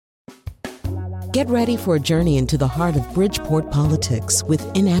Get ready for a journey into the heart of Bridgeport politics with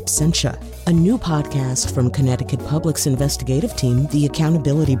In Absentia, a new podcast from Connecticut Public's investigative team, The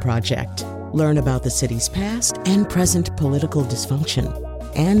Accountability Project. Learn about the city's past and present political dysfunction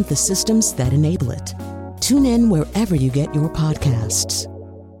and the systems that enable it. Tune in wherever you get your podcasts.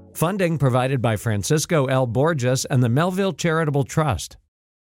 Funding provided by Francisco L. Borges and the Melville Charitable Trust.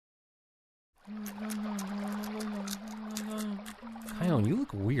 Kion, you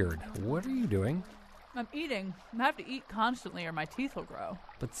look weird. What are you doing? I'm eating. I have to eat constantly or my teeth will grow.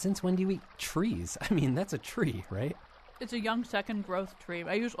 But since when do you eat trees? I mean, that's a tree, right? It's a young second growth tree.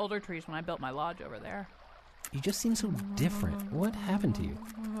 I used older trees when I built my lodge over there. You just seem so different. What happened to you?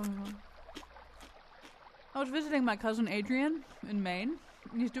 I was visiting my cousin Adrian in Maine.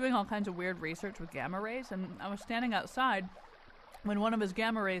 He's doing all kinds of weird research with gamma rays, and I was standing outside when one of his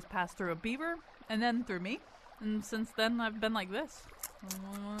gamma rays passed through a beaver and then through me. And since then, I've been like this.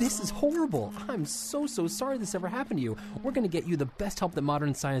 This is horrible. I'm so sorry this ever happened to you. We're going to get you the best help that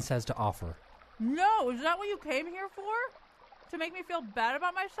modern science has to offer. No, is that what you came here for? To make me feel bad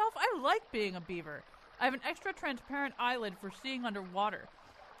about myself? I like being a beaver. I have an extra transparent eyelid for seeing underwater.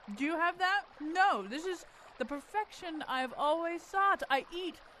 Do you have that? No, this is the perfection I've always sought. I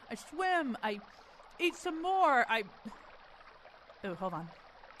eat, I swim, I eat some more, Oh, hold on.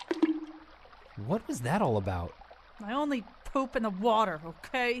 What was that all about? I only poop in the water,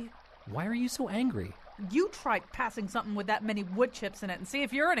 okay? Why are you so angry? You try passing something with that many wood chips in it and see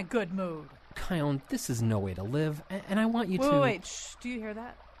if you're in a good mood. Kion, this is no way to live, and I want you to... Wait, shh, do you hear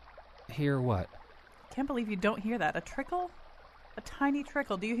that? Hear what? Can't believe you don't hear that. A trickle? A tiny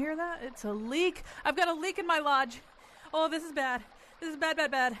trickle. Do you hear that? It's a leak. I've got a leak in my lodge. Oh, this is bad. This is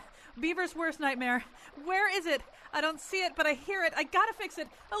bad. Beaver's worst nightmare. Where is it? I don't see it, but I hear it. I gotta fix it.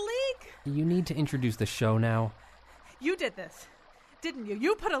 A leak! You need to introduce the show now. You did this, didn't you?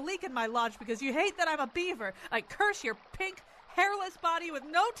 You put a leak in my lodge because you hate that I'm a beaver. I curse your pink, hairless body with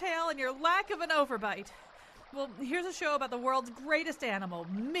no tail and your lack of an overbite. Well, here's a show about the world's greatest animal,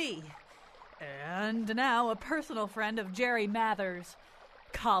 me. And now a personal friend of Jerry Mathers,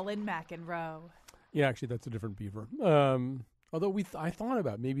 Colin McEnroe. Yeah, actually, that's a different beaver. Although I thought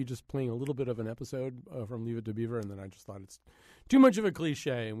about maybe just playing a little bit of an episode from Leave It to Beaver, and then I just thought it's too much of a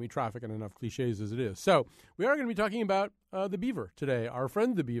cliche, and we traffic in enough cliches as it is. So we are going to be talking about the beaver today, our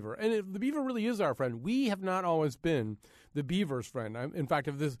friend the beaver. And if the beaver really is our friend, we have not always been the beaver's friend. In fact,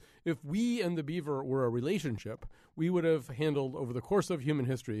 if we and the beaver were a relationship, we would have handled over the course of human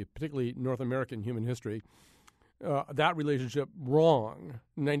history, particularly North American human history, that relationship wrong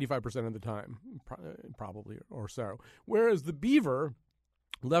 95% of the time, probably or so. Whereas the beaver,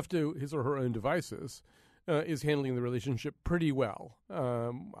 left to his or her own devices, is handling the relationship pretty well.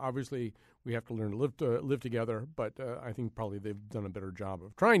 Obviously, we have to learn to live together, but I think probably they've done a better job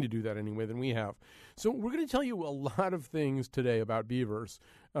of trying to do that anyway than we have. So we're going to tell you a lot of things today about beavers,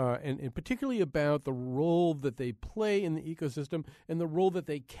 and particularly about the role that they play in the ecosystem and the role that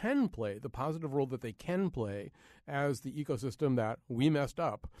they can play, the positive role that they can play as the ecosystem that we messed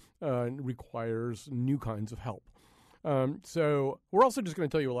up requires new kinds of help. So we're also just going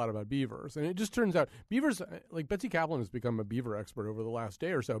to tell you a lot about beavers. And it just turns out beavers, like Betsy Kaplan has become a beaver expert over the last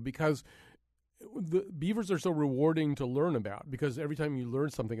day or so because the beavers are so rewarding to learn about, because every time you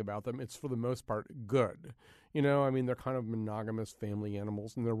learn something about them, it's for the most part good. You know, I mean, they're kind of monogamous family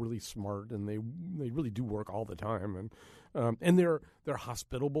animals, and they're really smart, and they really do work all the time, and they're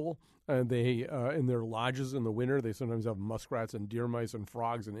hospitable. And they in their lodges in the winter, they sometimes have muskrats and deer mice and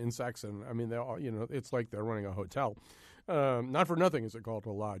frogs and insects, and I mean, they all, it's like they're running a hotel. Not for nothing is it called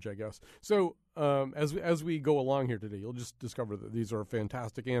a lodge, I guess. So as we go along here today, you'll just discover that these are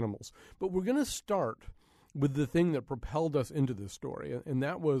fantastic animals. But we're going to start with the thing that propelled us into this story, and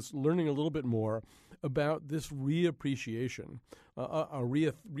that was learning a little bit more about this reappreciation, a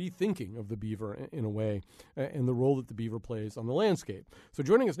rethinking of the beaver in a way, and the role that the beaver plays on the landscape. So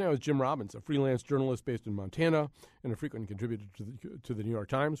joining us now is Jim Robbins, a freelance journalist based in Montana and a frequent contributor to the New York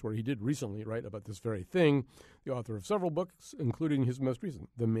Times, where he did recently write about this very thing, the author of several books, including his most recent,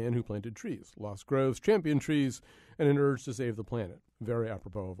 The Man Who Planted Trees, Lost Groves, Championed Trees, and An Urge to Save the Planet. Very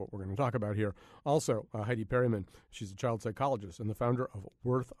apropos of what we're going to talk about here. Also, Heidi Perryman, she's a child psychologist and the founder of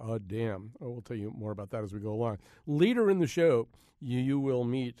Worth a Damn. We'll tell you more about that as we go along. Later in the show, you will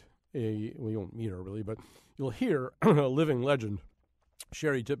meet you won't meet her really, but you'll hear a living legend.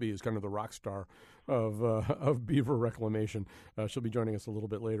 Sherry Tippey is kind of the rock star of beaver reclamation. She'll be joining us a little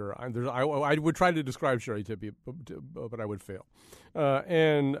bit later. I would try to describe Sherry Tippie, but I would fail.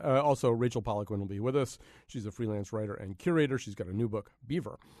 And also Rachel Poliquin will be with us. She's a freelance writer and curator. She's got a new book,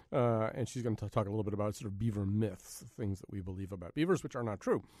 Beaver, and she's going to talk a little bit about sort of beaver myths, things that we believe about beavers which are not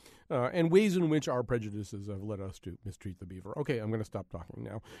true, and ways in which our prejudices have led us to mistreat the beaver. Okay, I'm going to stop talking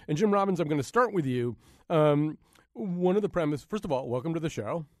now. And Jim Robbins, I'm going to start with you. One of the premises, first of all, welcome to the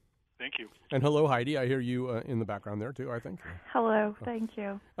show. Thank you. And hello, Heidi. I hear you in the background there, too, I think. Hello. Thank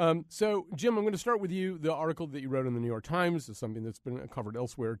you. So, Jim, I'm going to start with you. The article that you wrote in the New York Times is something that's been covered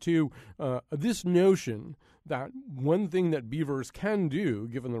elsewhere, too. This notion that one thing that beavers can do,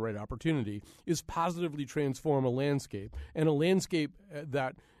 given the right opportunity, is positively transform a landscape, and a landscape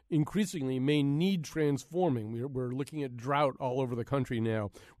that increasingly may need transforming. We're looking at drought all over the country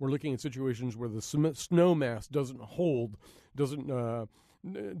now. We're looking at situations where the snow mass doesn't hold, doesn't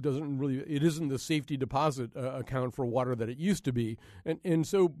really, it isn't the safety deposit account for water that it used to be. And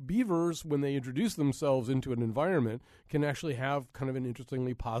so beavers, when they introduce themselves into an environment, can actually have kind of an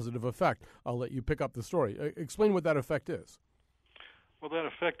interestingly positive effect. I'll let you pick up the story. Explain what that effect is. Well, that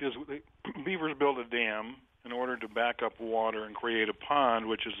effect is beavers build a dam in order to back up water and create a pond,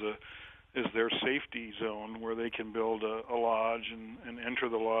 which is their safety zone where they can build a lodge and enter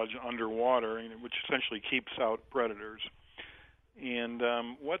the lodge underwater, which essentially keeps out predators. And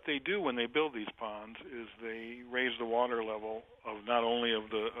what they do when they build these ponds is they raise the water level of not only of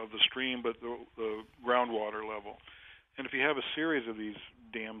the stream but the groundwater level. And if you have a series of these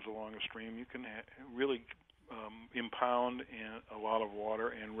dams along a stream, you can really impound a lot of water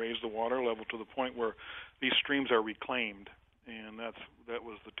and raise the water level to the point where these streams are reclaimed. And that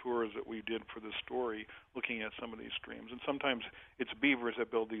was the tours that we did for this story, looking at some of these streams. And sometimes it's beavers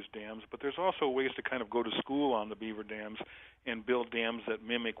that build these dams, but there's also ways to kind of go to school on the beaver dams and build dams that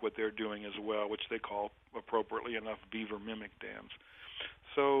mimic what they're doing as well, which they call, appropriately enough, beaver mimic dams.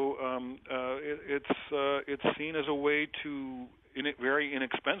 So it's seen as a way to, very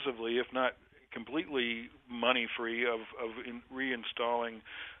inexpensively, if not completely money-free, of reinstalling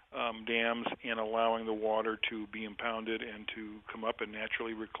dams and allowing the water to be impounded and to come up and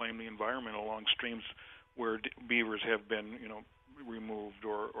naturally reclaim the environment along streams where beavers have been, removed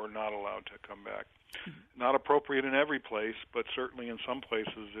or not allowed to come back. Not appropriate in every place, but certainly in some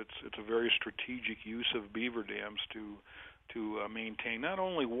places it's a very strategic use of beaver dams to maintain not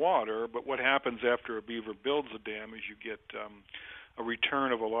only water, but what happens after a beaver builds a dam is you get a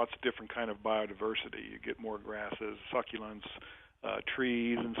return of lots of different kind of biodiversity. You get more grasses, succulents,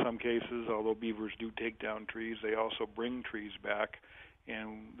 trees in some cases. Although beavers do take down trees, they also bring trees back,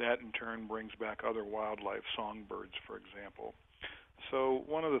 and that in turn brings back other wildlife, songbirds, for example. So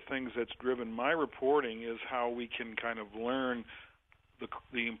one of the things that's driven my reporting is how we can kind of learn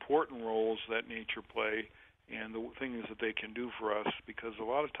the important roles that nature play and the things that they can do for us, because a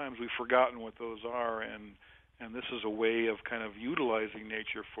lot of times we've forgotten what those are, and this is a way of kind of utilizing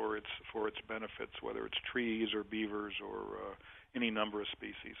nature for its benefits, whether it's trees or beavers or any number of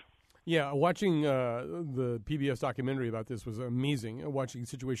species. Yeah, watching the PBS documentary about this was amazing. Watching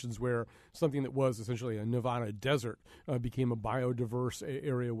situations where something that was essentially a Nevada desert became a biodiverse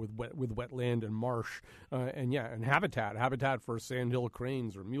area with wetland and marsh, and habitat for sandhill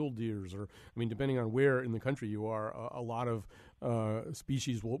cranes or mule deers, or depending on where in the country you are, a lot of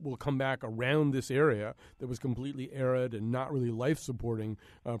species will come back around this area that was completely arid and not really life-supporting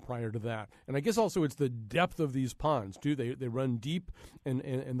prior to that. And I guess also it's the depth of these ponds, too. They run deep,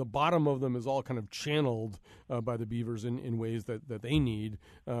 and the bottom of them is all kind of channeled by the beavers in ways that they need,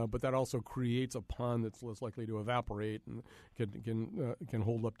 but that also creates a pond that's less likely to evaporate and can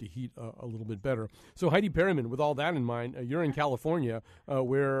hold up to heat a little bit better. So Heidi Perryman, with all that in mind, you're in California,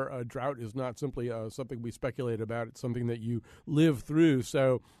 where drought is not simply something we speculate about. It's something that you live through.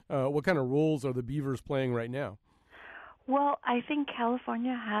 So what kind of roles are the beavers playing right now? Well, I think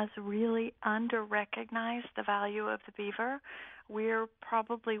California has really under-recognized the value of the beaver. We're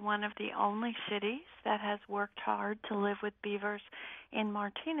probably one of the only cities that has worked hard to live with beavers in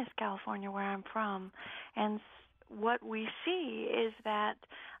Martinez, California, where I'm from. And what we see is that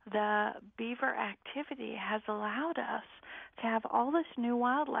the beaver activity has allowed us to have all this new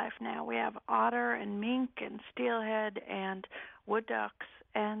wildlife now. We have otter and mink and steelhead and wood ducks,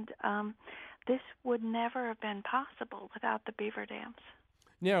 and this would never have been possible without the beaver dams.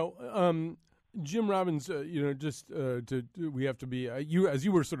 Now, Jim Robbins, we have to be, as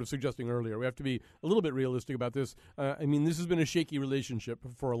you were sort of suggesting earlier, we have to be a little bit realistic about this. This has been a shaky relationship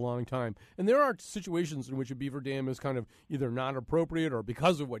for a long time. And there are situations in which a beaver dam is kind of either not appropriate or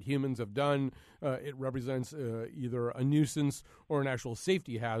because of what humans have done, it represents either a nuisance or an actual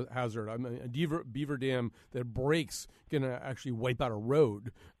safety hazard. A beaver dam that breaks can actually wipe out a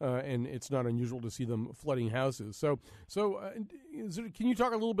road, and it's not unusual to see them flooding houses. So can you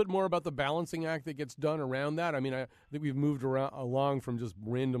talk a little bit more about the balancing act that gets done around that? I think we've moved along from just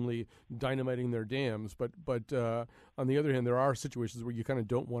randomly dynamiting their dams, but on the other hand, there are situations where you kind of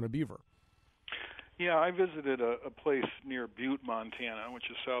don't want a beaver. Yeah, I visited a place near Butte, Montana, which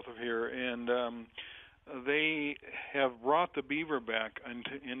is south of here, and they have brought the beaver back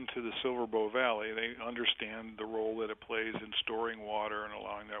into the Silver Bow Valley. They understand the role that it plays in storing water and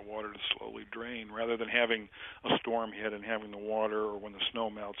allowing that water to slowly drain, rather than having a storm hit and having the water, or when the snow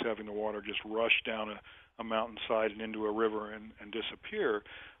melts, having the water just rush down a mountainside and into a river and disappear.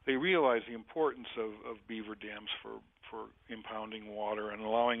 They realize the importance of beaver dams for impounding water and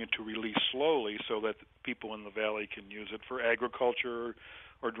allowing it to release slowly so that people in the valley can use it for agriculture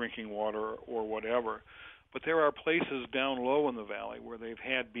or drinking water or whatever. But there are places down low in the valley where they've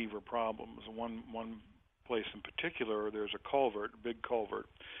had beaver problems. One place in particular, there's a culvert, a big culvert.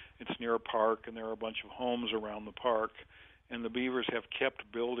 It's near a park, and there are a bunch of homes around the park, and the beavers have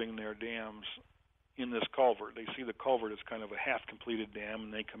kept building their dams in this culvert. They see the culvert as kind of a half-completed dam,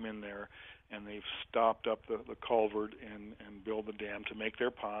 and they come in there, and they've stopped up the culvert and build the dam to make their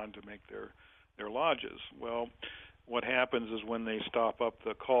pond, to make their lodges. Well, what happens is when they stop up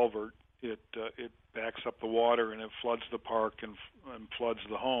the culvert, it backs up the water and it floods the park and floods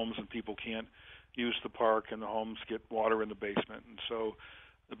the homes, and people can't use the park, and the homes get water in the basement. And so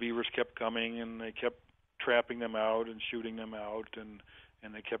the beavers kept coming, and they kept trapping them out and shooting them out, and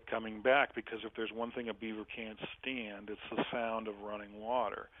they kept coming back, because if there's one thing a beaver can't stand, it's the sound of running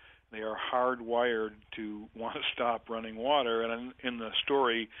water. They are hardwired to want to stop running water. And in the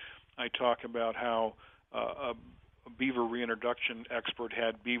story, I talk about how a beaver reintroduction expert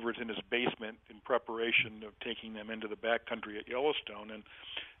had beavers in his basement in preparation of taking them into the backcountry at Yellowstone, and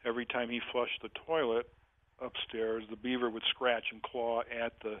every time he flushed the toilet upstairs, the beaver would scratch and claw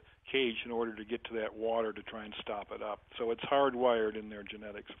at the cage in order to get to that water to try and stop it up. So it's hardwired in their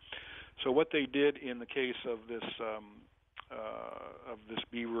genetics. So what they did in the case of this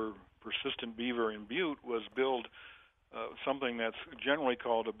beaver, persistent beaver in Butte, was build something that's generally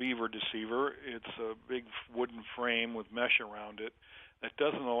called a beaver deceiver. It's a big wooden frame with mesh around it that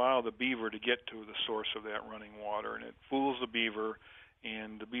doesn't allow the beaver to get to the source of that running water, and it fools the beaver,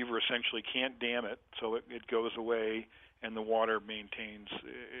 and the beaver essentially can't dam it, so it goes away, and the water maintains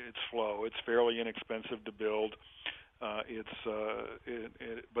its flow. It's fairly inexpensive to build.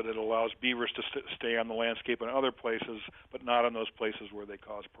 But it allows beavers to stay on the landscape in other places, but not in those places where they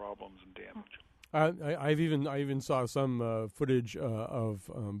cause problems and damage. I even saw some footage of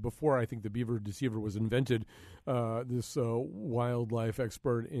before I think the beaver deceiver was invented. This wildlife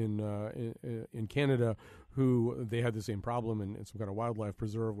expert in Canada, who they had the same problem in some kind of wildlife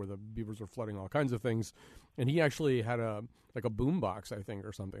preserve where the beavers were flooding all kinds of things, and he actually had a boom box, I think,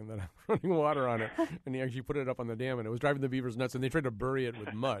 or something that had running water on it, and he actually put it up on the dam, and it was driving the beavers nuts, and they tried to bury it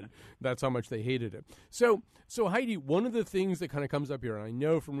with mud. That's how much they hated it. So Heidi, one of the things that kind of comes up here, and I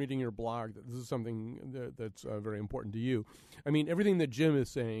know from reading your blog that this is something that's very important to you. I mean, everything that Jim is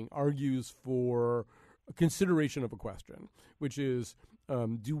saying argues for a consideration of a question, which is,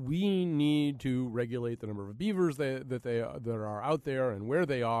 do we need to regulate the number of beavers that are out there, and where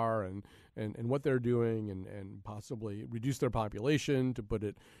they are, and what they're doing, and possibly reduce their population, to put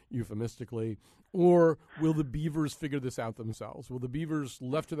it euphemistically? Or will the beavers figure this out themselves? Will the beavers,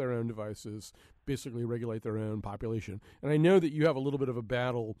 left to their own devices, basically regulate their own population? And I know that you have a little bit of a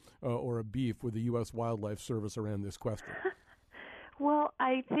battle or a beef with the U.S. Wildlife Service around this question. Well,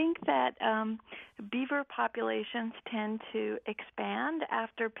 I think that beaver populations tend to expand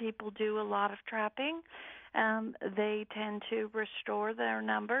after people do a lot of trapping. They tend to restore their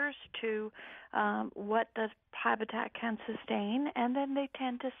numbers to what the habitat can sustain, and then they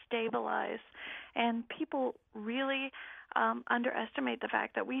tend to stabilize. And people really underestimate the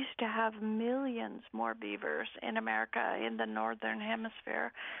fact that we used to have millions more beavers in America, in the northern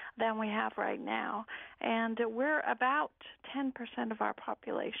hemisphere, than we have right now. And we're about 10% of our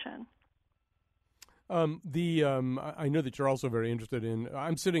population. I know that you're also very interested in.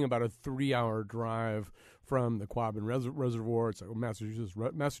 I'm sitting about a 3-hour drive from the Quabbin Reservoir. It's a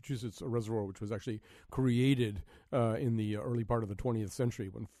Massachusetts reservoir, which was actually created in the early part of the 20th century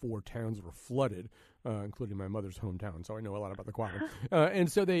when 4 towns were flooded, including my mother's hometown. So I know a lot about the Quabbin.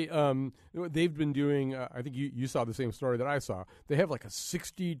 And so they've been doing, I think you saw the same story that I saw. They have like a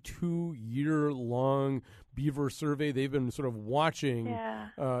 62-year-long beaver survey. They've been sort of watching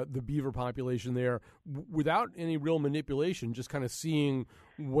the beaver population there without any real manipulation, just kind of seeing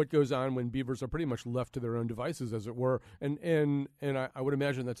what goes on when beavers are pretty much left to their own devices, as it were. And I would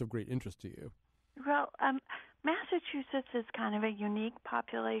imagine that's of great interest to you. Well, Massachusetts is kind of a unique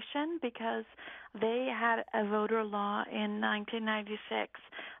population because they had a voter law in 1996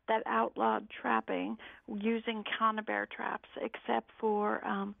 that outlawed trapping using conibear traps, except for,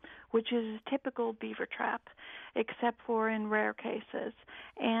 which is a typical beaver trap, except for in rare cases.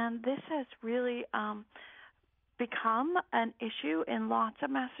 And this has really become an issue in lots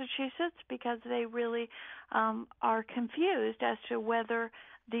of Massachusetts because they really are confused as to whether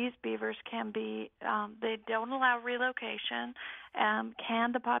these beavers can be, they don't allow relocation.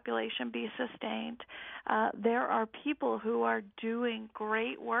 Can the population be sustained? There are people who are doing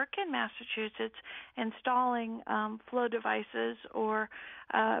great work in Massachusetts installing flow devices or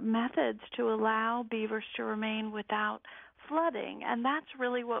methods to allow beavers to remain without flooding, and that's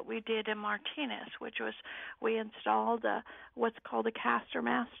really what we did in Martinez, which was we installed what's called a caster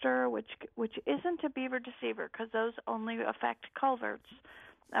master, which isn't a beaver deceiver because those only affect culverts.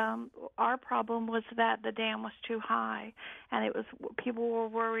 Our problem was that the dam was too high, and people were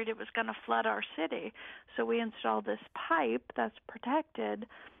worried it was going to flood our city. So we installed this pipe that's protected,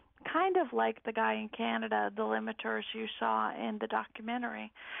 kind of like the guy in Canada, the limiters you saw in the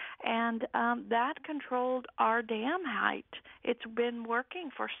documentary. And that controlled our dam height. It's been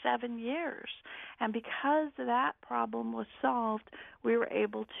working for 7 years. And because that problem was solved, we were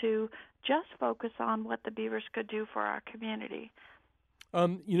able to just focus on what the beavers could do for our community.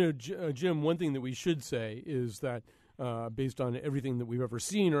 Jim, one thing that we should say is that based on everything that we've ever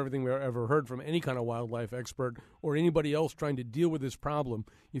seen or everything we've ever heard from any kind of wildlife expert or anybody else trying to deal with this problem,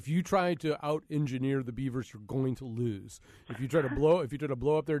 if you try to out-engineer the beavers, you're going to lose. If you try to blow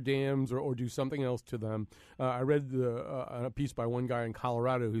up their dams or do something else to them, I read a piece by one guy in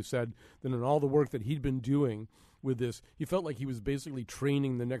Colorado who said that in all the work that he'd been doing with this, he felt like he was basically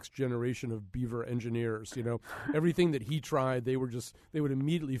training the next generation of beaver engineers. Everything that he tried, they would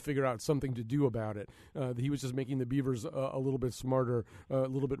immediately figure out something to do about it. He was just making the beavers a little bit smarter, a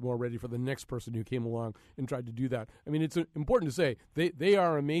little bit more ready for the next person who came along and tried to do that. I mean, it's important to say they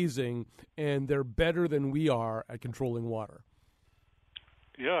are amazing, and they're better than we are at controlling water.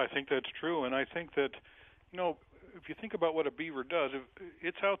 Yeah, I think that's true, and I think that, if you think about what a beaver does,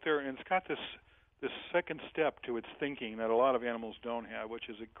 it's out there and it's got this second step to its thinking that a lot of animals don't have, which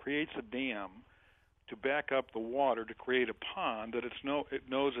is it creates a dam to back up the water to create a pond that it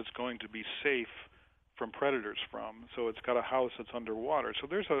knows it's going to be safe from predators from. So it's got a house that's underwater. So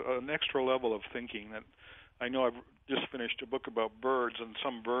there's an extra level of thinking that I know. I've just finished a book about birds, and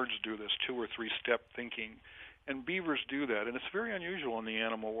some birds do this 2 or 3 step thinking. And beavers do that, and it's very unusual in the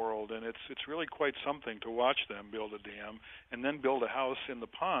animal world, and it's really quite something to watch them build a dam and then build a house in the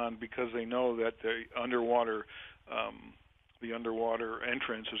pond because they know that the underwater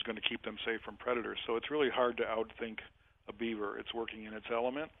entrance is going to keep them safe from predators. So it's really hard to outthink a beaver. It's working in its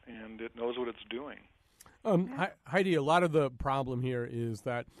element, and it knows what it's doing. Heidi, a lot of the problem here is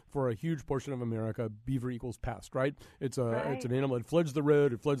that for a huge portion of America, beaver equals pest, right? It's an animal. It floods the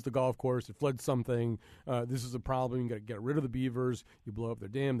road. It floods the golf course. It floods something. This is a problem. You got to get rid of the beavers. You blow up their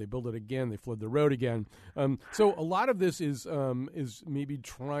dam. They build it again. They flood the road again. So a lot of this is maybe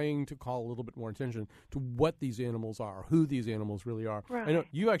trying to call a little bit more attention to what these animals are, who these animals really are. Right. I know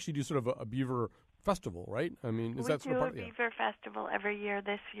you actually do sort of a beaver festival, right? I mean, is that sort of part of it? We do a beaver festival every year.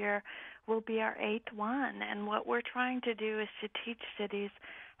 This year will be our 8th one, and what we're trying to do is to teach cities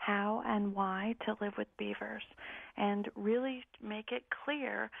how and why to live with beavers and really make it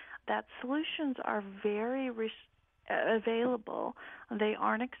clear that solutions are very available. They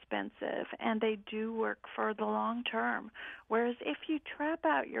aren't expensive, and they do work for the long term. Whereas if you trap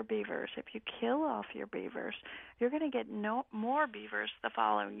out your beavers, if you kill off your beavers, you're going to get no more beavers the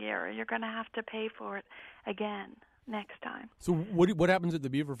following year, and you're going to have to pay for it again next time. So what happens at the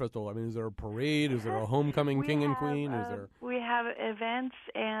Beaver Festival? I mean, is there a parade? Is there a homecoming king and queen? We have events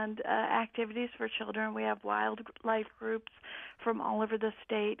and activities for children. We have wildlife groups from all over the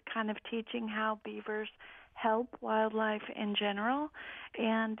state kind of teaching how beavers help wildlife in general.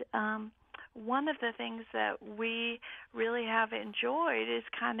 And one of the things that we really have enjoyed is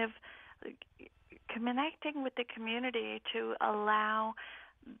kind of connecting with the community to allow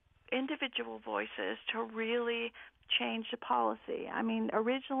individual voices to really change the policy. I mean,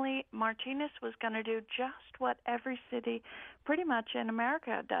 originally Martinez was going to do just what every city pretty much in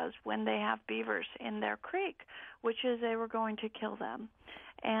America does when they have beavers in their creek, which is they were going to kill them.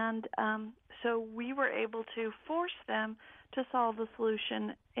 And so we were able to force them to solve the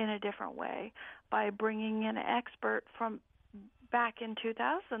solution in a different way by bringing in an expert from back in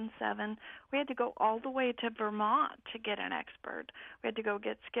 2007. We had to go all the way to Vermont to get an expert. We had to go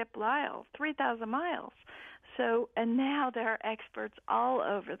get Skip Lyle, 3,000 miles. So, and now there are experts all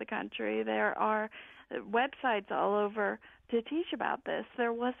over the country. There are websites all over to teach about this.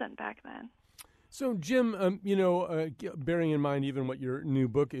 There wasn't back then. So, Jim, bearing in mind even what your new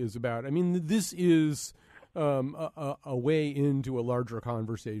book is about, I mean, this is a way into a larger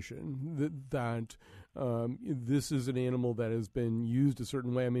conversation that this is an animal that has been used a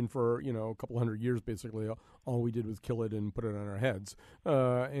certain way. I mean, for, a couple hundred years, basically, all we did was kill it and put it on our heads.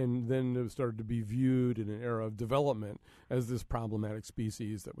 And then it started to be viewed in an era of development as this problematic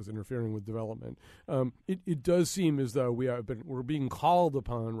species that was interfering with development. It does seem as though we're being called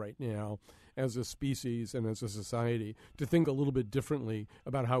upon right now as a species and as a society to think a little bit differently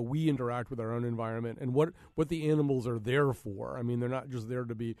about how we interact with our own environment and what the animals are there for. I mean, they're not just there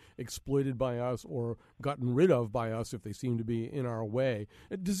to be exploited by us or gotten rid of by us if they seem to be in our way.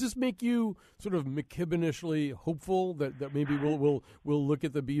 Does this make you sort of McKibbenishly hopeful that maybe we'll look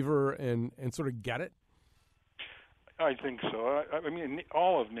at the beaver and sort of get it? I think so. I mean,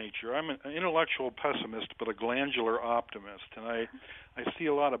 all of nature. I'm an intellectual pessimist, but a glandular optimist, and I see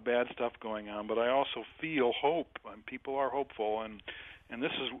a lot of bad stuff going on, but I also feel hope, and people are hopeful, and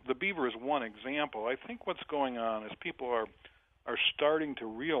the beaver is one example. I think what's going on is people are starting to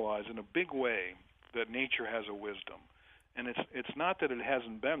realize in a big way that nature has a wisdom, and it's not that it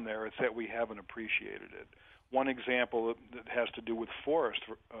hasn't been there; it's that we haven't appreciated it. One example that has to do with forest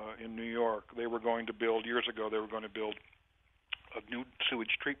in New York. Years ago, they were going to build a new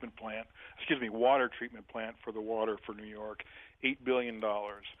water treatment plant for the water for New York, $8 billion.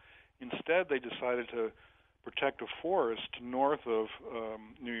 Instead, they decided to protect a forest north of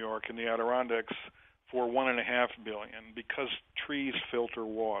New York in the Adirondacks for $1.5 billion because trees filter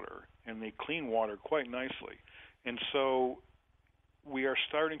water and they clean water quite nicely. And so we are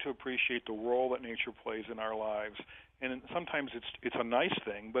starting to appreciate the role that nature plays in our lives, and sometimes it's a nice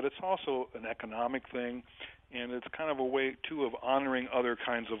thing, but it's also an economic thing, and it's kind of a way too of honoring other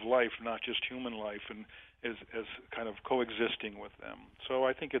kinds of life, not just human life, and as kind of coexisting with them. So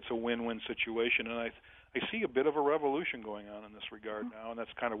I think it's a win-win situation, and I see a bit of a revolution going on in this regard now, and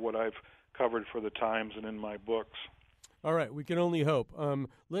that's kind of what I've covered for the Times and in my books. All right, we can only hope.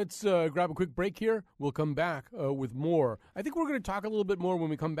 Let's grab a quick break here. We'll come back with more. I think we're going to talk a little bit more when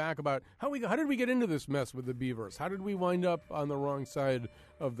we come back about how did we get into this mess with the beavers? How did we wind up on the wrong side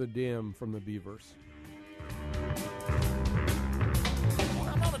of the dam from the beavers? Well,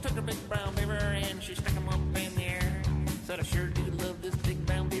 my mother took a big brown beaver and she stuck him up in the air. Said, I sure do love this big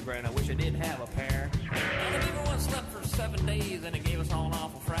brown beaver and I wish I did have a pair. And the beaver once slept for 7 days and it gave us all an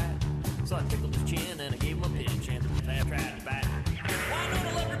awful fright. So I tickled his chin and I gave him a pinch and I tried to bite. Well, I know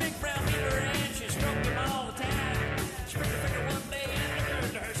I loved her big brown beaver and she stroked him all the time. She pricked her finger one day and I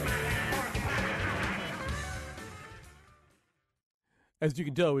turned to her smiling porcupine. As you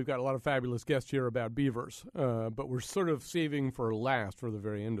can tell, we've got a lot of fabulous guests here about beavers, but we're sort of saving for last for the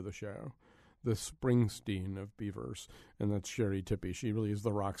very end of the show. The Springsteen of beavers, and that's Sherry Tippie. She really is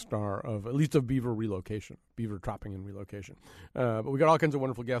the rock star of, at least of beaver relocation, beaver trapping and relocation. But we got all kinds of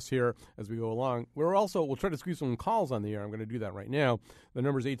wonderful guests here as we go along. We'll try to squeeze some calls on the air. I'm going to do that right now. The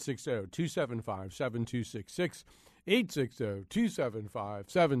number is 860-275-7266.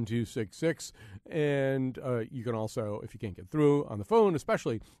 860-275-7266. And you can also, if you can't get through on the phone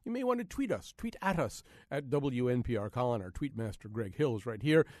especially, you may want to tweet at us at WNPR Colin. Our tweet master, Greg Hill, is right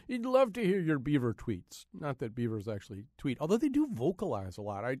here. He'd love to hear your beaver tweets. Not that beavers actually tweet, although they do vocalize a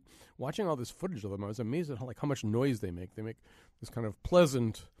lot. Watching all this footage of them, I was amazed at how much noise they make. They make this kind of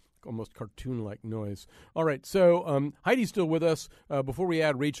pleasant, almost cartoon-like noise. All right, so Heidi's still with us. Before we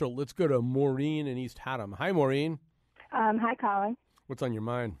add Rachel, let's go to Maureen in East Haddam. Hi, Maureen. Hi, Colin. What's on your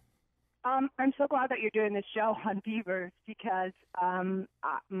mind? I'm so glad that you're doing this show on beavers because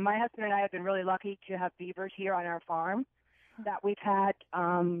my husband and I have been really lucky to have beavers here on our farm that we've had.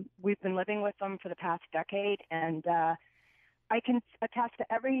 We've been living with them for the past decade, and I can attest to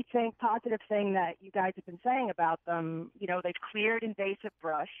everything, positive thing that you guys have been saying about them. You know, they've cleared invasive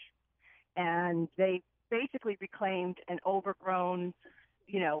brush, and they basically reclaimed an overgrown,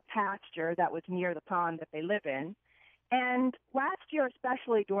 pasture that was near the pond that they live in. And last year,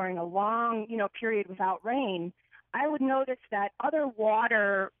 especially during a long, period without rain, I would notice that other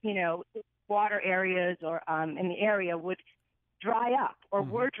water, water areas or in the area would dry up or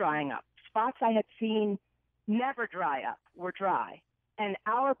were drying up. Spots I had seen never dry up were dry, and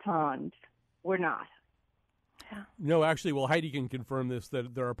our ponds were not. Yeah. No, actually, well, Heidi can confirm this,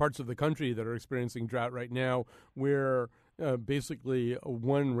 that there are parts of the country that are experiencing drought right now where basically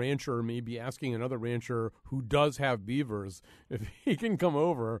one rancher may be asking another rancher who does have beavers if he can come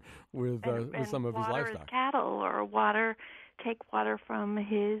over with some of his livestock. Cattle or take water from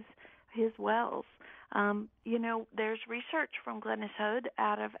his wells. There's research from Glenishode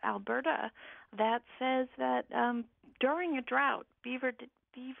out of Alberta that says that during a drought, beaver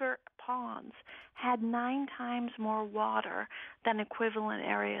ponds had 9 times more water than equivalent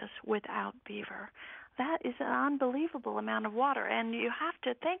areas without beaver. That is an unbelievable amount of water. And you have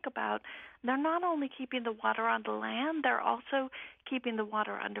to think about, they're not only keeping the water on the land, they're also keeping the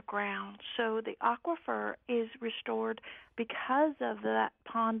water underground. So the aquifer is restored because of that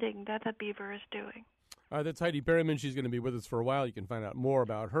ponding that the beaver is doing. That's Heidi Perryman. She's going to be with us for a while. You can find out more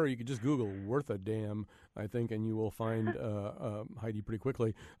about her. You can just Google Wortha Dam, I think, and you will find Heidi pretty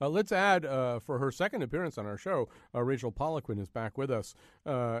quickly. Let's add, for her second appearance on our show, Rachel Poliquin is back with us.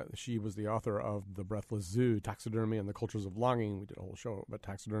 She was the author of The Breathless Zoo, Taxidermy and the Cultures of Longing. We did a whole show about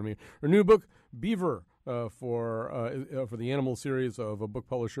taxidermy. Her new book, Beaver, for the Animal series of a book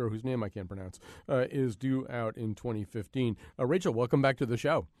publisher whose name I can't pronounce, is due out in 2015. Rachel, welcome back to the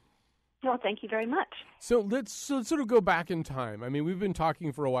show. Well, thank you very much. So let's sort of go back in time. I mean, we've been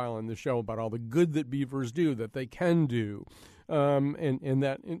talking for a while on the show about all the good that beavers do, that they can do, and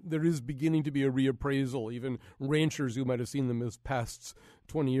that there is beginning to be a reappraisal. Even ranchers who might have seen them as pests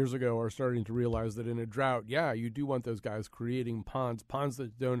 20 years ago are starting to realize that in a drought, you do want those guys creating ponds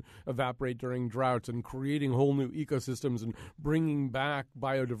that don't evaporate during droughts, and creating whole new ecosystems and bringing back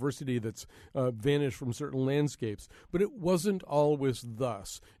biodiversity that's vanished from certain landscapes. But it wasn't always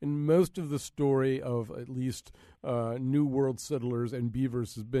thus. And most of the story of at least New World settlers and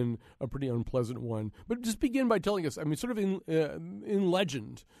beavers has been a pretty unpleasant one. But just begin by telling us, I mean, sort of in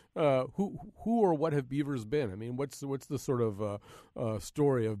legend, who or what have beavers been? I mean, what's the sort of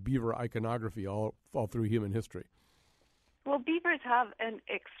story of beaver iconography all through human history? Well, beavers have an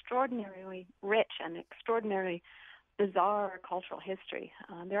extraordinarily rich and extraordinarily bizarre cultural history.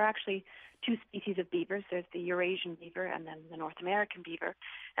 There are actually 2 species of beavers. There's the Eurasian beaver and then the North American beaver.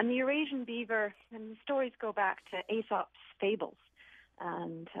 And the Eurasian beaver, and the stories go back to Aesop's fables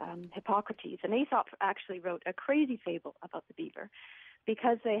and Hippocrates. And Aesop actually wrote a crazy fable about the beaver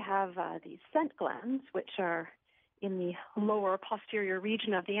because they have these scent glands, which are in the lower posterior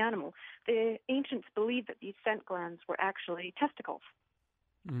region of the animal. The ancients believed that these scent glands were actually testicles.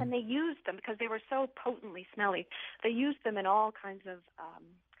 And they used them because they were so potently smelly. They used them in all kinds of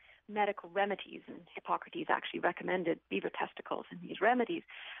medical remedies, and Hippocrates actually recommended beaver testicles in these remedies.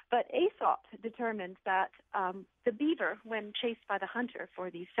 But Aesop determined that the beaver, when chased by the hunter for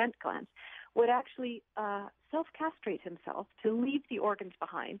these scent glands, would actually self-castrate himself to leave the organs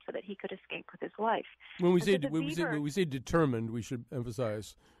behind so that he could escape with his life. When we say determined, we should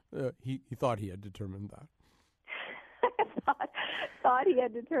emphasize he thought he had determined that. Thought he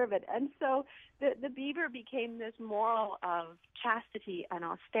had determined. And so the beaver became this moral of chastity and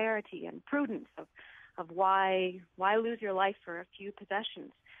austerity and prudence of why lose your life for a few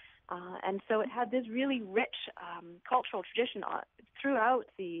possessions. And so it had this really rich cultural tradition throughout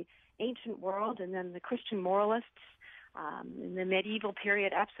the ancient world, and then the Christian moralists in the medieval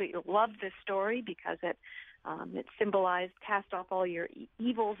period absolutely loved this story because it symbolized cast off all your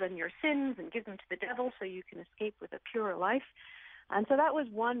evils and your sins and give them to the devil so you can escape with a purer life. And so that was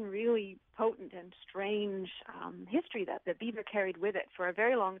one really potent and strange history that the beaver carried with it for a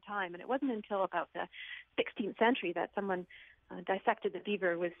very long time. And it wasn't until about the 16th century that someone dissected the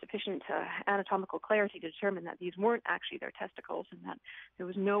beaver with sufficient anatomical clarity to determine that these weren't actually their testicles and that there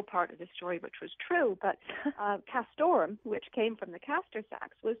was no part of the story which was true. But castorum, which came from the castor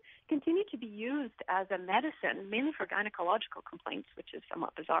sacs, continued to be used as a medicine, mainly for gynecological complaints, which is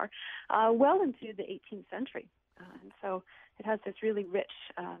somewhat bizarre, well into the 18th century. And so it has this really rich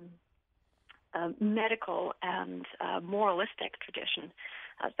medical and moralistic tradition.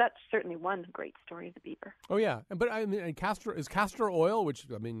 That's certainly one great story of the beaver. Oh yeah, but I mean, castor oil, which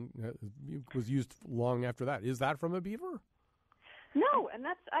I mean was used long after that. Is that from a beaver? No, and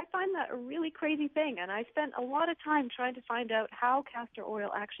I find that a really crazy thing. And I spent a lot of time trying to find out how castor oil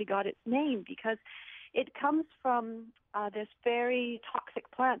actually got its name, because it comes from this very toxic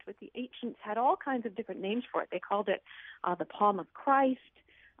plant, which the ancients had all kinds of different names for it. They called it the palm of Christ.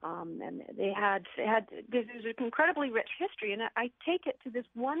 And they had this is an incredibly rich history, and I take it to this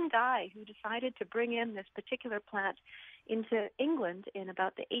one guy who decided to bring in this particular plant into England in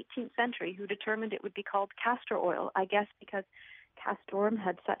about the 18th century, who determined it would be called castor oil, I guess because castorum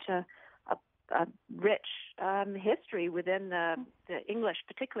had such a rich history within the English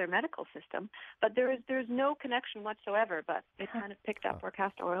particular medical system, but there's no connection whatsoever, but it kind of picked up where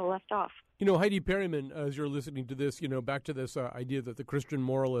castor oil left off. Heidi Perryman, as you're listening to this, back to this idea that the Christian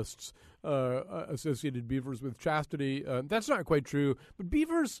moralists associated beavers with chastity, that's not quite true. But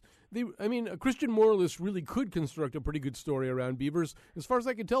beavers, Christian moralists really could construct a pretty good story around beavers. As far as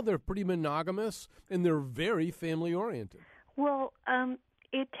I can tell, they're pretty monogamous, and they're very family-oriented. Well,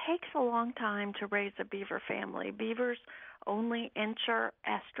 it takes a long time to raise a beaver family. Beavers only enter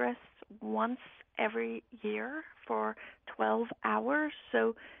estrus once every year for 12 hours,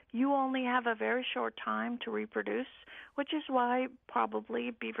 so you only have a very short time to reproduce, which is why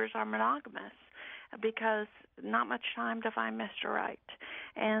probably beavers are monogamous, because not much time to find Mr. Right.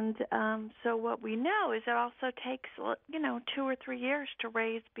 And so what we know is it also takes, 2 or 3 years to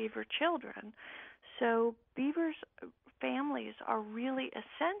raise beaver children. So beavers' families are really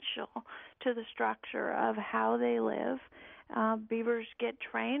essential to the structure of how they live. Beavers get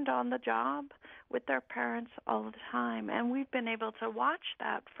trained on the job with their parents all the time, and we've been able to watch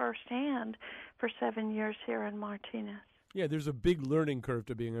that firsthand for 7 years here in Martinez. Yeah, there's a big learning curve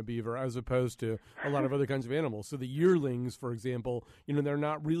to being a beaver as opposed to a lot of other kinds of animals. So the yearlings, for example, they're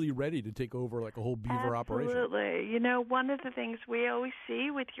not really ready to take over like a whole beaver operation. Absolutely. One of the things we always see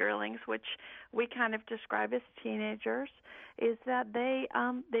with yearlings, which we kind of describe as teenagers, is that they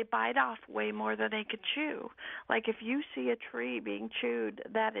bite off way more than they could chew. Like if you see a tree being chewed,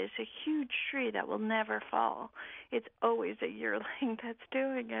 that is a huge tree that will never fall. It's always a yearling that's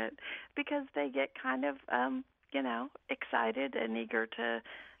doing it because they get kind of excited and eager to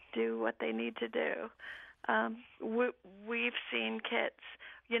do what they need to do. We've seen kids,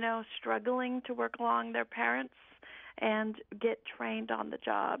 struggling to work along their parents and get trained on the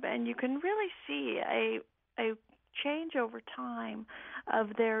job. And you can really see a change over time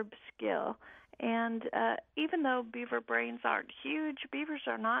of their skill. And even though beaver brains aren't huge, beavers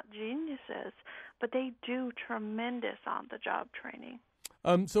are not geniuses, but they do tremendous on-the-job training.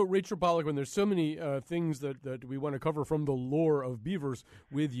 So, Rachel Pollock, when there's so many things that we want to cover from the lore of beavers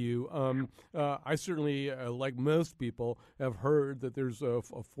with you, I certainly, like most people, have heard that there's a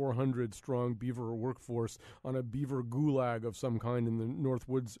 400-strong beaver workforce on a beaver gulag of some kind in the North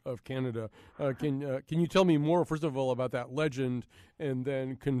Woods of Canada. Can you tell me more, first of all, about that legend, and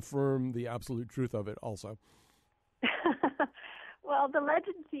then confirm the absolute truth of it also? Well, the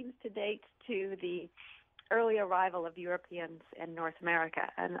legend seems to date to the early arrival of Europeans in North America.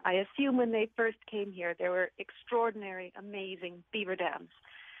 And I assume when they first came here, there were extraordinary, amazing beaver dams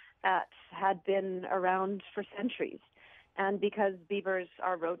that had been around for centuries. And because beavers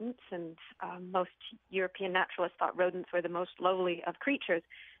are rodents, and most European naturalists thought rodents were the most lowly of creatures,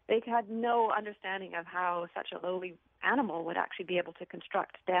 they had no understanding of how such a lowly animal would actually be able to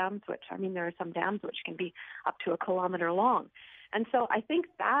construct dams, there are some dams which can be up to 1 kilometer long. And so I think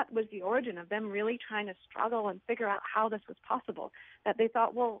that was the origin of them really trying to struggle and figure out how this was possible, that they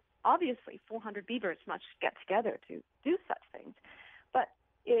thought, well, obviously 400 beavers must get together to do such things. But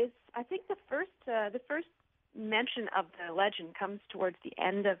I think the first mention of the legend comes towards the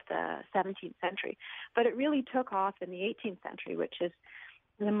end of the 17th century, but it really took off in the 18th century, which is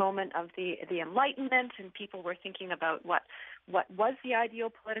the moment of the Enlightenment, and people were thinking about what was the ideal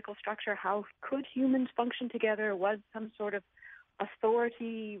political structure, how could humans function together, was some sort of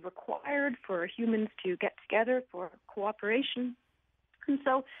authority required for humans to get together for cooperation. And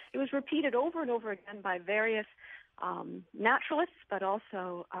so it was repeated over and over again by various naturalists, but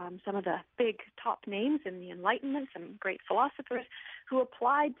also some of the big top names in the Enlightenment, some great philosophers who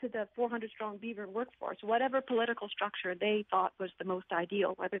applied to the 400-strong beaver workforce whatever political structure they thought was the most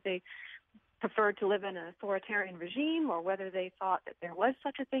ideal, whether they preferred to live in an authoritarian regime or whether they thought that there was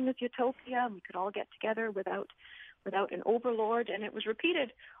such a thing as utopia and we could all get together without an overlord. And it was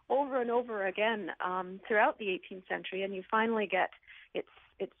repeated over and over again throughout the 18th century, and you finally get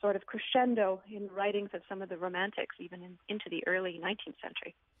its sort of crescendo in the writings of some of the Romantics, even into the early 19th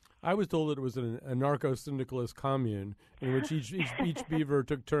century. I was told that it was an anarcho-syndicalist commune in which each beaver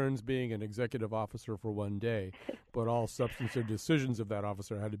took turns being an executive officer for one day, but all substantive decisions of that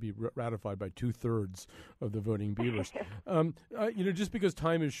officer had to be ratified by 2/3 of the voting beavers. Just because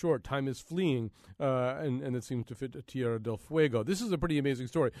time is short, time is fleeing, and it seems to fit Tierra del Fuego. This is a pretty amazing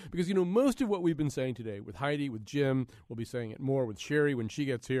story because, most of what we've been saying today with Heidi, with Jim, we'll be saying it more with Sherry when she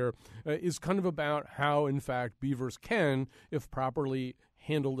gets here, is kind of about how, in fact, beavers can, if properly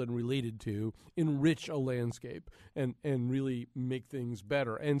handled and related to enrich a landscape and really make things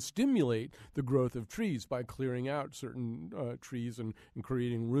better and stimulate the growth of trees by clearing out certain trees and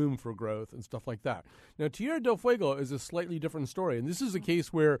creating room for growth and stuff like that. Now, Tierra del Fuego is a slightly different story, and this is a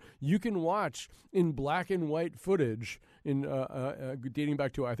case where you can watch in black and white footage in dating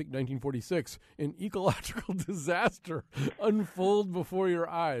back to, I think, 1946, an ecological disaster unfold before your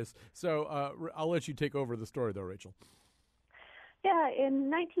eyes. So I'll let you take over the story, though, Rachel. Yeah,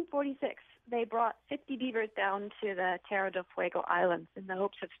 in 1946, they brought 50 beavers down to the Tierra del Fuego Islands in the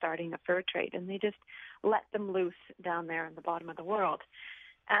hopes of starting a fur trade, and they just let them loose down there in the bottom of the world.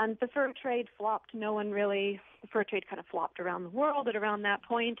 And the fur trade flopped. The fur trade kind of flopped around the world at around that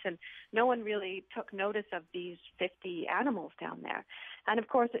point, and no one really took notice of these 50 animals down there. And of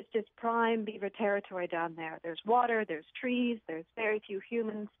course, it's just prime beaver territory down there. There's water, there's trees, there's very few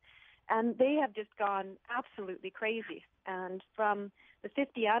humans, and they have just gone absolutely crazy. And from the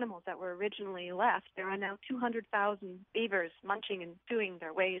 50 animals that were originally left, there are now 200,000 beavers munching and chewing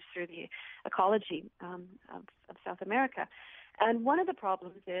their ways through the ecology of South America. And one of the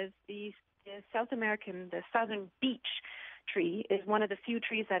problems is the southern beech tree is one of the few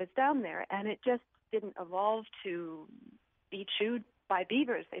trees that is down there, and it just didn't evolve to be chewed by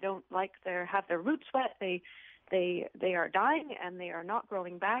beavers. They don't have their roots wet. They are dying and they are not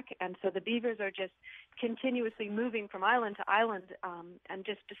growing back, and so the beavers are just continuously moving from island to island and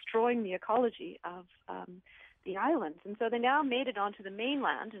just destroying the ecology of the islands. And so they now made it onto the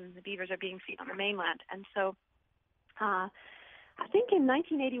mainland, and the beavers are being seen on the mainland. And so I think in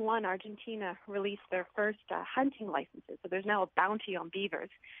 1981, Argentina released their first hunting licenses. So there's now a bounty on beavers.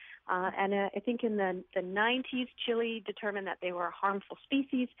 And I think in the 90s, Chile determined that they were a harmful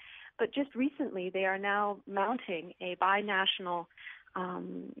species. But just recently, they are now mounting a binational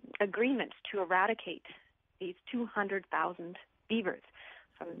agreement to eradicate these 200,000 beavers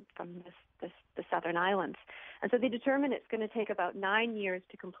from the southern islands. And so they determined it's going to take about 9 years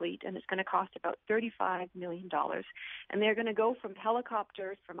to complete, and it's going to cost about $35 million. And they're going to go from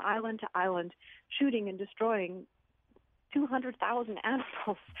helicopters from island to island, shooting and destroying 200,000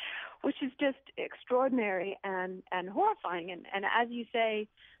 animals, which is just extraordinary and horrifying. And as you say,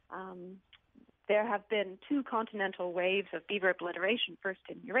 there have been 2 continental waves of beaver obliteration, first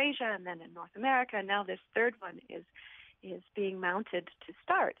in Eurasia and then in North America, and now this third one is being mounted to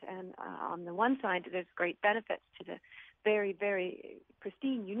start. And on the one side, there's great benefits to the very, very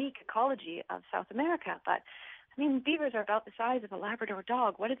pristine, unique ecology of South America. But, I mean, beavers are about the size of a Labrador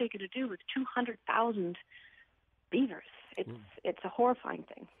dog. What are they going to do with 200,000 beavers? It's a horrifying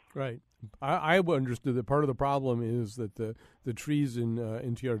thing. Right. I understood that part of the problem is that the trees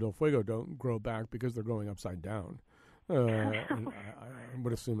in Tierra del Fuego don't grow back because they're growing upside down. And I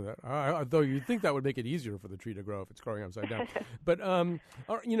would assume that. Though you'd think that would make it easier for the tree to grow if it's growing upside down. But,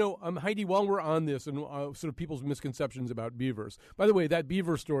 Heidi, while we're on this and sort of people's misconceptions about beavers, by the way, that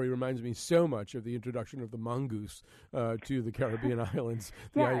beaver story reminds me so much of the introduction of the mongoose to the Caribbean islands.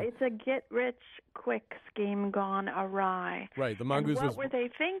 It's a get-rich-quick scheme gone awry. Right, the mongoose and what were they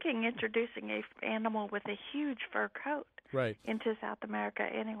thinking, introducing an animal with a huge fur coat? Right. Into South America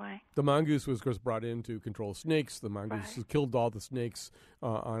anyway. The mongoose was, of course, brought in to control snakes. The mongoose killed all the snakes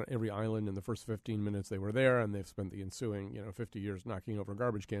on every island in the first 15 minutes they were there, and they've spent the ensuing 50 years knocking over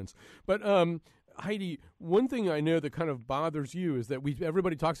garbage cans. But Heidi, one thing I know that kind of bothers you is that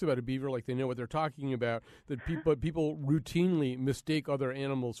everybody talks about a beaver like they know what they're talking about, that people routinely mistake other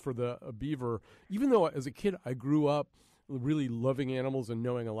animals for a beaver. Even though as a kid I grew up really loving animals and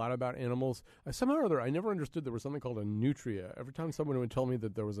knowing a lot about animals, somehow or other, I never understood there was something called a nutria. Every time someone would tell me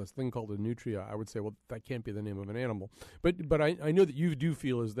that there was a thing called a nutria, I would say, well, that can't be the name of an animal. But I know that you do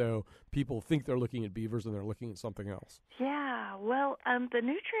feel as though people think they're looking at beavers and they're looking at something else. Yeah, well, the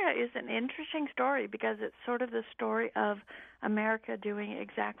nutria is an interesting story because it's sort of the story of America doing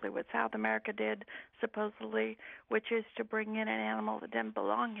exactly what South America did, supposedly, which is to bring in an animal that didn't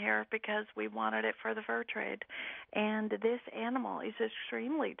belong here because we wanted it for the fur trade. And this animal is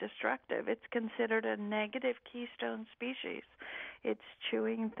extremely destructive. It's considered a negative keystone species. It's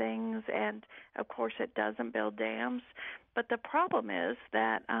chewing things, and, of course, it doesn't build dams. But the problem is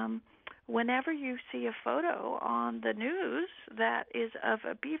that whenever you see a photo on the news that is of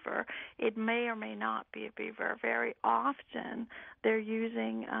a beaver, it may or may not be a beaver. Very often they're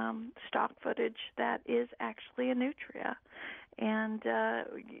using stock footage that is actually a nutria. And,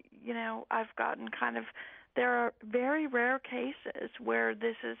 I've gotten there are very rare cases where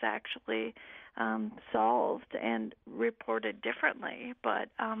this is actually solved and reported differently. But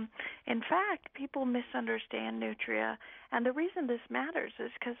in fact, people misunderstand nutria. And the reason this matters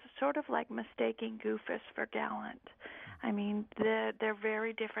is because it's sort of like mistaking goofus for gallant. I mean, they're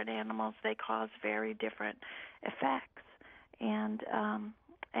very different animals. They cause very different effects, and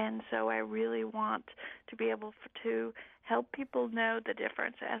so I really want to be able to help people know the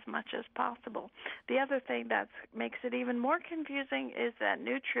difference as much as possible. The other thing that makes it even more confusing is that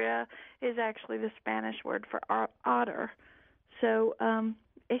nutria is actually the Spanish word for otter. So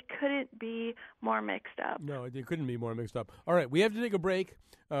it couldn't be more mixed up. No, it couldn't be more mixed up. All right, we have to take a break.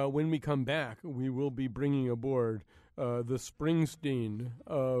 When we come back, we will be bringing aboard the Springsteen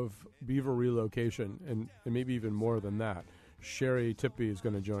of beaver relocation, and maybe even more than that. Sherry Tippey is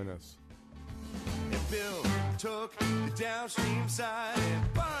going to join us. And Bill took the downstream side,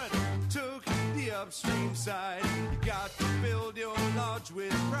 and Bud took the upstream side. You got to build your lodge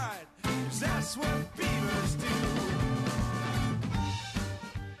with pride, 'cause that's what beavers do.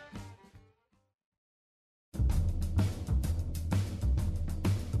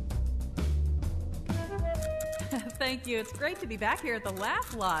 Thank you. It's great to be back here at the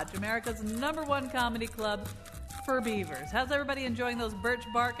Laugh Lodge, America's #1 comedy club for beavers. How's everybody enjoying those birch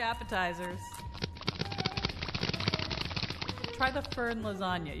bark appetizers? Try the fern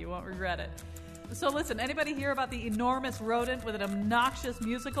lasagna. You won't regret it. So listen, anybody hear about the enormous rodent with an obnoxious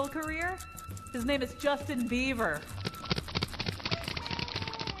musical career? His name is Justin Beaver.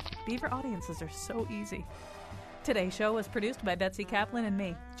 Beaver audiences are so easy. Today's show was produced by Betsy Kaplan and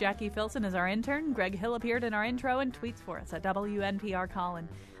me. Jackie Filson is our intern. Greg Hill appeared in our intro and tweets for us at WNPR Colin.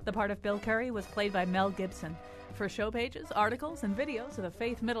 The part of Bill Curry was played by Mel Gibson. For show pages, articles, and videos of the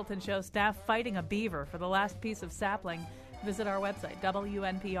Faith Middleton Show staff fighting a beaver for the last piece of sapling, visit our website,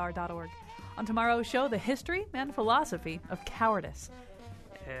 WNPR.org. On tomorrow's show, the history and philosophy of cowardice.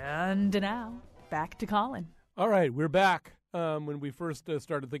 And now, back to Colin. All right, we're back. When we first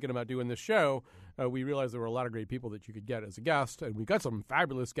started thinking about doing this show, we realized there were a lot of great people that you could get as a guest, and we got some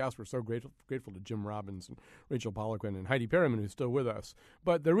fabulous guests. We're so grateful to Jim Robbins and Rachel Poliquin and Heidi Perriman, who's still with us.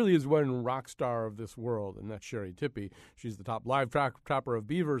 But there really is one rock star of this world, and that's Sherry Tippey. She's the top live trapper of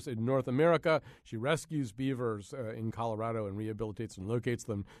beavers in North America. She rescues beavers in Colorado and rehabilitates and locates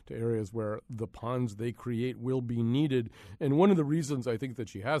them to areas where the ponds they create will be needed. And one of the reasons I think that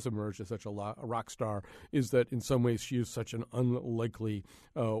she has emerged as such a rock star is that in some ways she is such an unlikely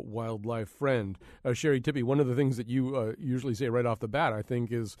wildlife friend. Sherry Tippey, one of the things that you usually say right off the bat, I think,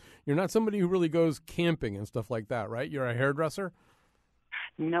 is you're not somebody who really goes camping and stuff like that, right? You're a hairdresser?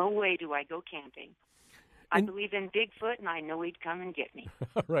 No way do I go camping. I believe in Bigfoot, and I know he'd come and get me.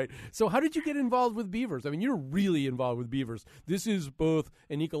 Right. So how did you get involved with beavers? I mean, you're really involved with beavers. This is both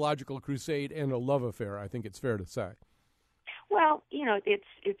an ecological crusade and a love affair, I think it's fair to say. Well, you know, it's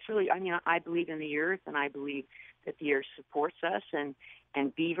really, I mean, I believe in the earth, and I believe that the earth supports us, and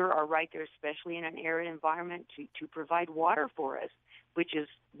beaver are right there, especially in an arid environment, to provide water for us, which is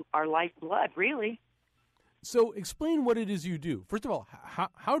our lifeblood, really. So explain what it is you do. First of all,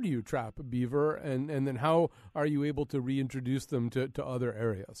 how do you trap a beaver, and then how are you able to reintroduce them to other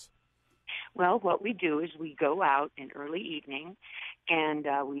areas? Well, what we do is we go out in early evening, and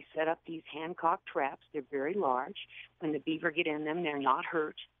we set up these hand-cocked traps. They're very large. When the beaver get in them, they're not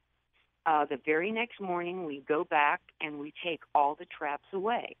hurt. The very next morning, we go back and we take all the traps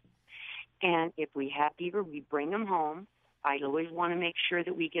away. And if we have beaver, we bring them home. I always want to make sure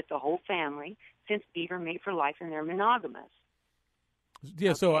that we get the whole family, since beaver mate for life and they're monogamous.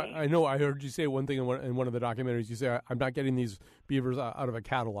 Yeah, okay. So I know I heard you say one thing in one of the documentaries. You say, I'm not getting these beavers out of a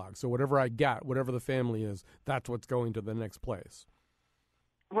catalog. So whatever I get, whatever the family is, that's what's going to the next place.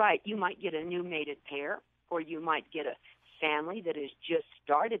 Right. You might get a new mated pair, or you might get a family that has just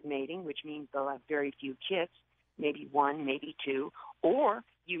started mating, which means they'll have very few kids, maybe one, maybe two, or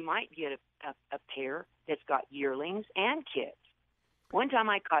you might get a pair that's got yearlings and kids. One time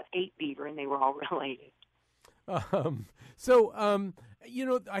I caught 8 beaver, and they were all related. You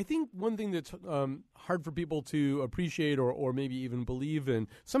know, I think one thing that's hard for people to appreciate or maybe even believe in,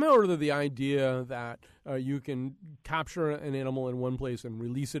 somehow or other, the idea that you can capture an animal in one place and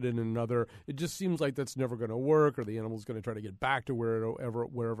release it in another, it just seems like that's never going to work, or the animal's going to try to get back to wherever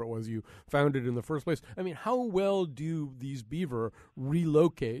it was you found it in the first place. I mean, how well do these beaver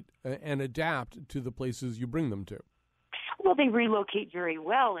relocate and adapt to the places you bring them to? Well, they relocate very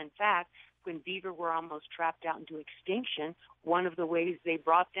well. In fact, when beaver were almost trapped out into extinction, one of the ways they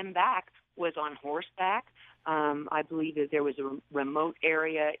brought them back was on horseback. I believe that there was a remote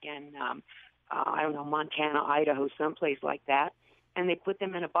area in, Montana, Idaho, someplace like that, and they put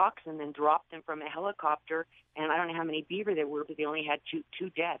them in a box and then dropped them from a helicopter, and I don't know how many beaver there were, but they only had two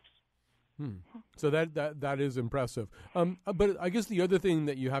deaths. So that is impressive. But I guess the other thing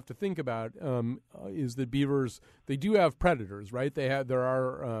that you have to think about is that beavers, they do have predators, right? There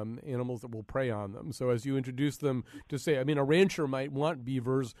are animals that will prey on them. So as you introduce them to say, I mean, a rancher might want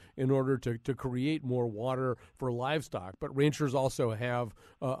beavers in order to create more water for livestock, but ranchers also have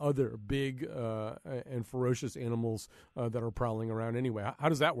other big and ferocious animals that are prowling around anyway. How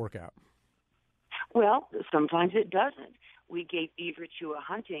does that work out? Well, sometimes it doesn't. We gave Beaver to a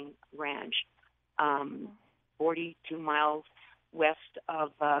hunting ranch 42 miles west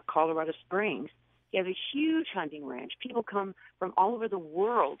of Colorado Springs. He has a huge hunting ranch. People come from all over the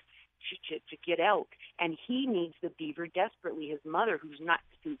world to get elk, and he needs the beaver desperately. His mother, who's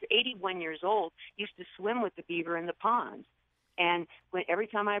 81 years old, used to swim with the beaver in the ponds. And every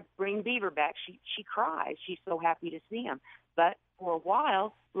time I bring Beaver back, she cries. She's so happy to see him. But for a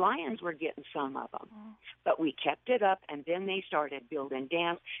while, lions were getting some of them. But we kept it up, and then they started building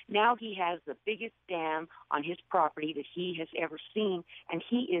dams. Now he has the biggest dam on his property that he has ever seen, and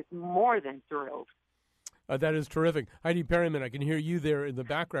he is more than thrilled. That is terrific. Heidi Perryman, I can hear you there in the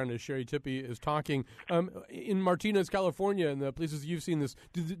background as Sherry Tippie is talking. In Martinez, California, and the places you've seen this,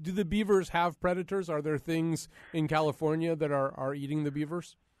 do the beavers have predators? Are there things in California that are eating the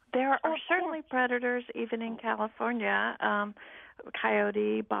beavers? There are certainly predators even in California.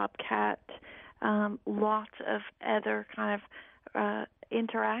 Coyote, bobcat, lots of other kind of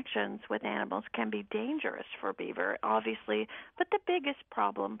interactions with animals can be dangerous for beaver, obviously. But the biggest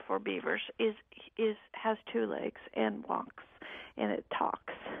problem for beavers is has two legs and walks, and it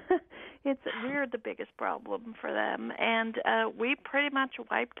talks. We're the biggest problem for them, and we pretty much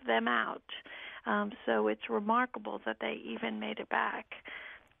wiped them out. So it's remarkable that they even made it back.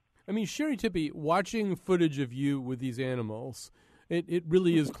 I mean, Sherry Tippie, watching footage of you with these animals, it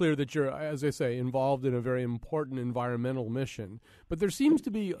really is clear that you're, as I say, involved in a very important environmental mission. But there seems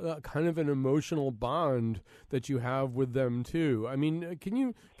to be kind of an emotional bond that you have with them too. I mean,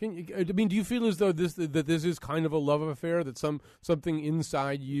 do you feel as though this is kind of a love affair, that something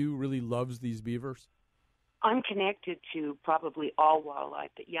inside you really loves these beavers? I'm connected to probably all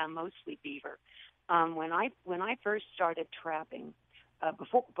wildlife, but yeah, mostly beaver. When I first started trapping,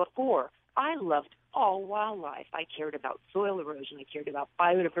 before I loved all wildlife. I cared about soil erosion. I cared about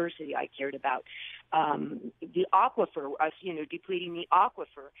biodiversity. I cared about the aquifer, depleting the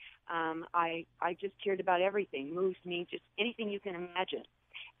aquifer. I just cared about everything, moose, meat, just anything you can imagine.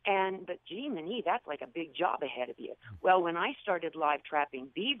 But gee, Minnie, that's like a big job ahead of you. Well, when I started live trapping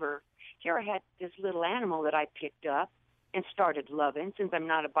beaver, here I had this little animal that I picked up and started loving. Since I'm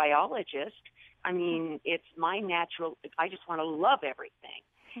not a biologist, I mean, it's my natural, I just want to love everything.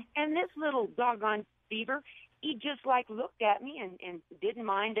 And this little doggone beaver, he just looked at me and didn't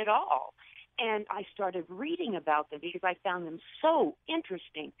mind at all. And I started reading about them because I found them so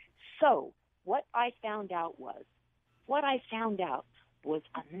interesting. So what I found out was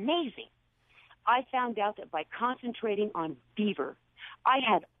amazing. I found out that by concentrating on beaver, I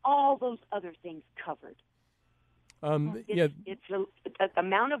had all those other things covered. It's the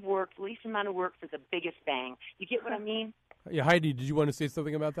amount of work, the least amount of work for the biggest bang. You get what I mean? Yeah, Heidi, did you want to say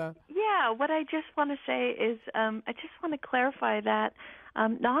something about that? Yeah, what I just want to say is I just want to clarify that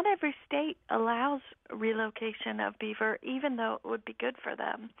not every state allows relocation of beaver, even though it would be good for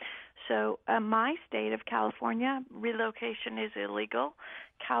them. So my state of California, relocation is illegal.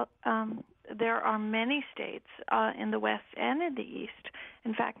 There are many states in the West and in the East,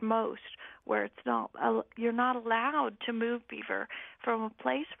 in fact most, where it's not you're not allowed to move beaver from a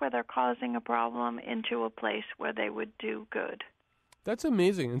place where they're causing a problem into a place where they would do good. That's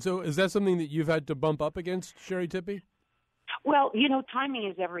amazing. And so is that something that you've had to bump up against, Sherry Tippie? Well, timing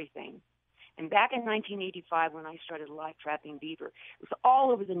is everything. And back in 1985, when I started live trapping beaver, it was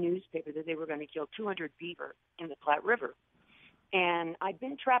all over the newspaper that they were going to kill 200 beaver in the Platte River. And I'd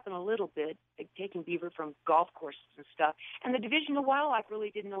been trapping a little bit, taking beaver from golf courses and stuff. And the Division of Wildlife really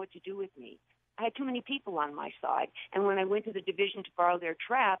didn't know what to do with me. I had too many people on my side. And when I went to the division to borrow their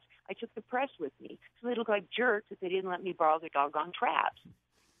traps, I took the press with me. So they looked like jerks if they didn't let me borrow their doggone traps.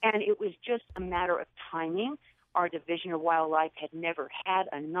 And it was just a matter of timing. Our Division of Wildlife had never had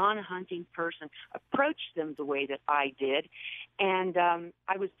a non-hunting person approach them the way that I did. And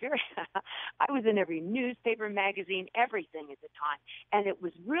I was in every newspaper, magazine, everything at the time. And it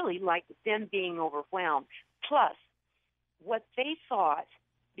was really like them being overwhelmed. Plus, what they thought,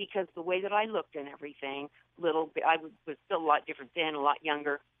 because the way that I looked and everything, I was still a lot different then, a lot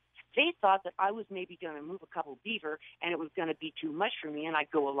younger. They thought that I was maybe going to move a couple beaver and it was going to be too much for me and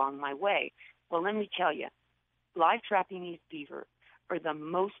I'd go along my way. Well, let me tell you, live trapping these beaver are the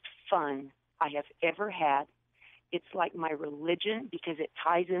most fun I have ever had, It's like my religion because it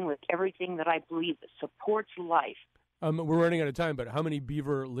ties in with everything that I believe that supports life. We're running out of time, but how many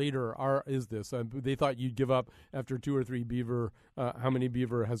beaver later is this? They thought you'd give up after 2 or 3 beaver. How many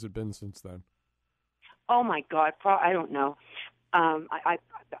beaver has it been since then? Oh my God, I don't know. I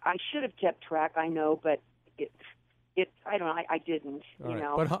should have kept track. I know, but I don't know. I didn't. All you right.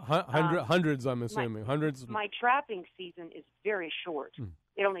 know, but hundreds. I'm assuming hundreds. My trapping season is very short.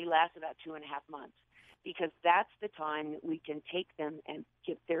 It only lasts about 2.5 months. Because that's the time that we can take them and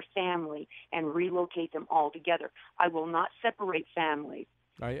get their family and relocate them all together. I will not separate families.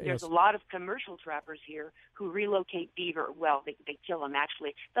 There's a lot of commercial trappers here who relocate beaver. Well, they kill them,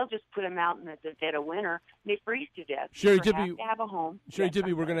 actually. They'll just put them out in the dead of winter. They freeze to death. Sherry Beaver Tippey, have to have a home. Sherry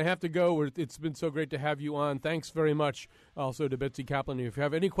Tippey, we're going to have to go. It's been so great to have you on. Thanks very much also to Betsy Kaplan. If you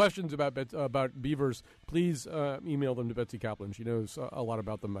have any questions about beavers, please email them to Betsy Kaplan. She knows a lot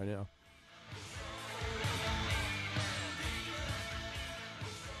about them by now.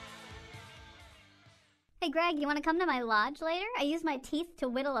 Hey, Greg, you want to come to my lodge later? I used my teeth to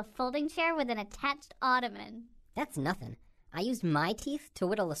whittle a folding chair with an attached ottoman. That's nothing. I used my teeth to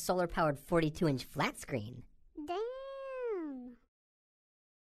whittle a solar-powered 42-inch flat screen.